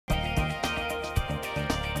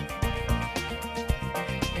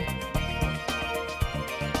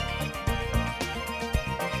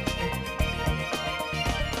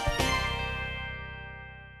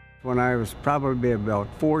when I was probably about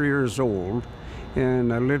 4 years old,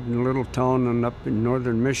 and I lived in a little town up in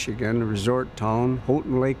northern Michigan, a resort town,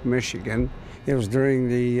 Houghton Lake, Michigan. It was during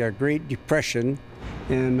the Great Depression,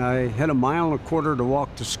 and I had 1.25 miles to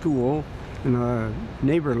walk to school, and a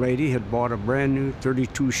neighbor lady had bought a brand new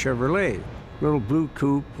 32 Chevrolet, little blue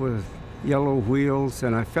coupe with yellow wheels,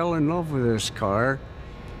 and I fell in love with this car.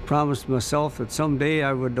 Promised myself that someday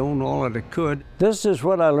I would own all that I could. This is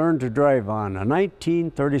what I learned to drive on, a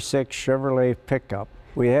 1936 Chevrolet pickup.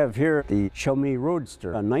 We have here the Chevy Roadster,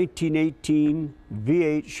 a 1918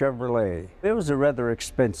 V8 Chevrolet. It was a rather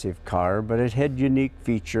expensive car, but it had unique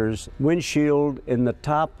features. Windshield in the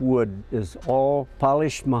top wood is all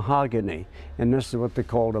polished mahogany, and this is what they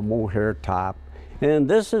called a mohair top. And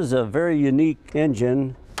this is a very unique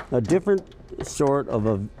engine, a different sort of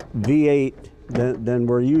a V8 than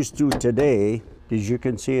we're used to today. As you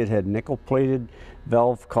can see, it had nickel-plated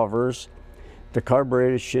valve covers. The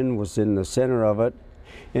carburation was in the center of it,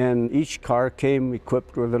 and each car came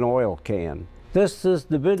equipped with an oil can. This is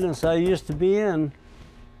the business I used to be in.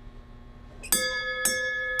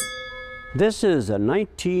 This is a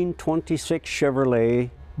 1926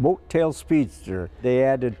 Chevrolet boat-tail speedster. They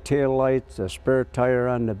added tail lights, a spare tire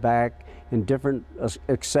on the back, and different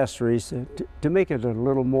accessories to make it a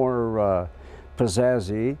little more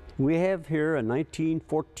pizzazzy. We have here a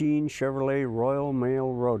 1914 Chevrolet Royal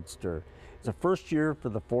Mail Roadster. It's the first year for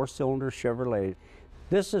the 4-cylinder Chevrolet.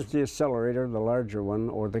 This is the accelerator, the larger one,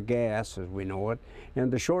 or the gas as we know it, and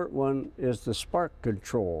the short one is the spark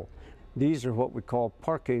control. These are what we call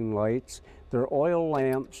parking lights. They're oil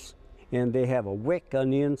lamps, and they have a wick on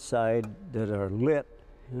the inside that are lit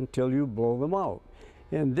until you blow them out.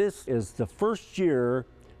 And this is the first year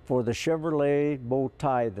for the Chevrolet bow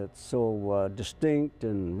tie that's so distinct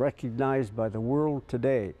and recognized by the world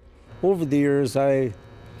today. Over the years, I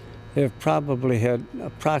have probably had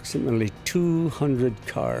approximately 200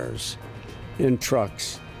 cars in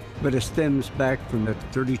trucks, but it stems back from the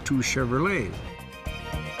 32 Chevrolet.